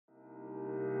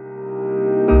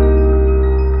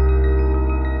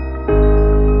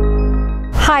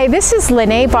Hi, this is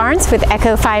Lanae Barnes with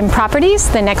Echo Fine Properties,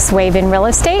 the next wave in real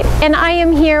estate, and I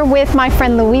am here with my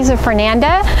friend Luisa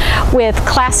Fernanda with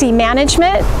Classy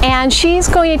Management, and she's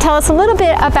going to tell us a little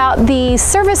bit about the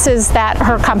services that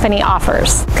her company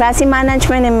offers. Classy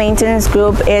Management and Maintenance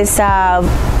Group is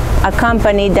a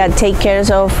company that takes care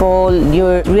of all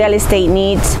your real estate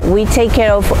needs. We take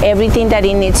care of everything that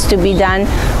it needs to be done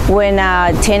when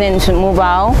tenants move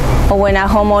out or when a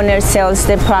homeowner sells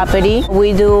the property.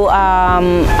 We do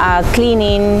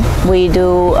cleaning, we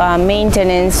do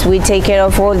maintenance, we take care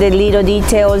of all the little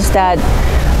details that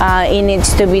it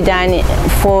needs to be done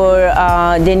for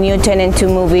the new tenant to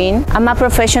move in. I'm a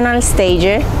professional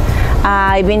stager.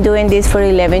 I've been doing this for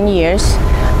 11 years.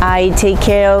 I take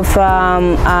care of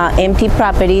empty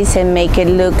properties and make it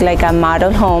look like a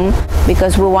model home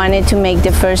because we wanted to make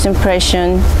the first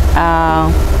impression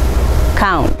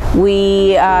count.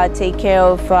 We take care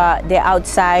of the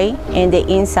outside and the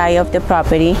inside of the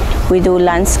property. We do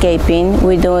landscaping,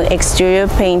 we do exterior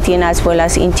painting as well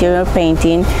as interior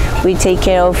painting. We take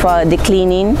care of the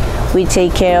cleaning, we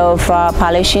take care of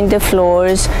polishing the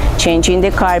floors, changing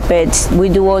the carpets. We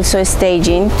do also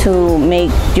staging to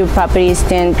make your property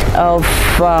stand of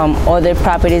other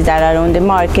properties that are on the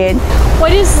market.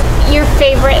 What is your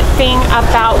favorite thing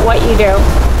about what you do?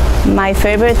 My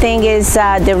favorite thing is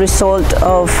the result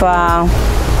of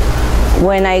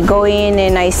when I go in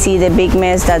and I see the big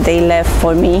mess that they left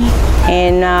for me,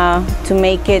 and to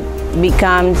make it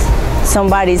become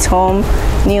somebody's home,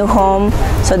 new home,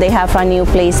 so they have a new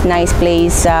place, nice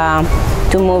place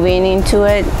to move into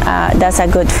it. That's a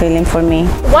good feeling for me.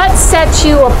 What sets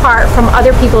you apart from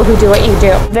other people who do what you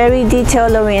do? Very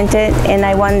detail oriented, and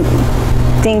I want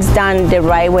things done the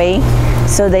right way,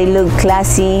 so they look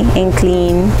classy and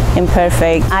clean and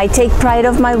perfect. I take pride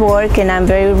of my work and I'm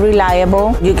very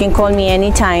reliable. You can call me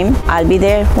anytime. I'll be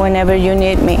there whenever you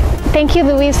need me. Thank you,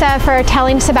 Luisa, for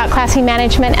telling us about Classy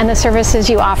Management and the services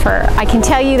you offer. I can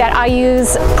tell you that I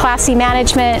use Classy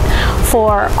Management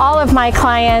for all of my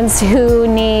clients who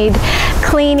need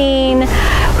cleaning,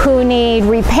 who need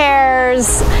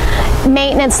repairs,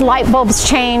 maintenance, light bulbs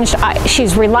changed.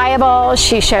 She's reliable,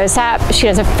 she shows up, she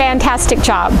does a fantastic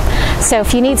job. So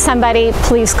if you need somebody,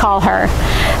 please call her.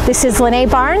 This is Lanae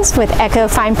Barnes with Echo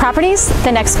Fine Properties,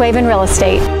 the next wave in real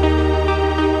estate.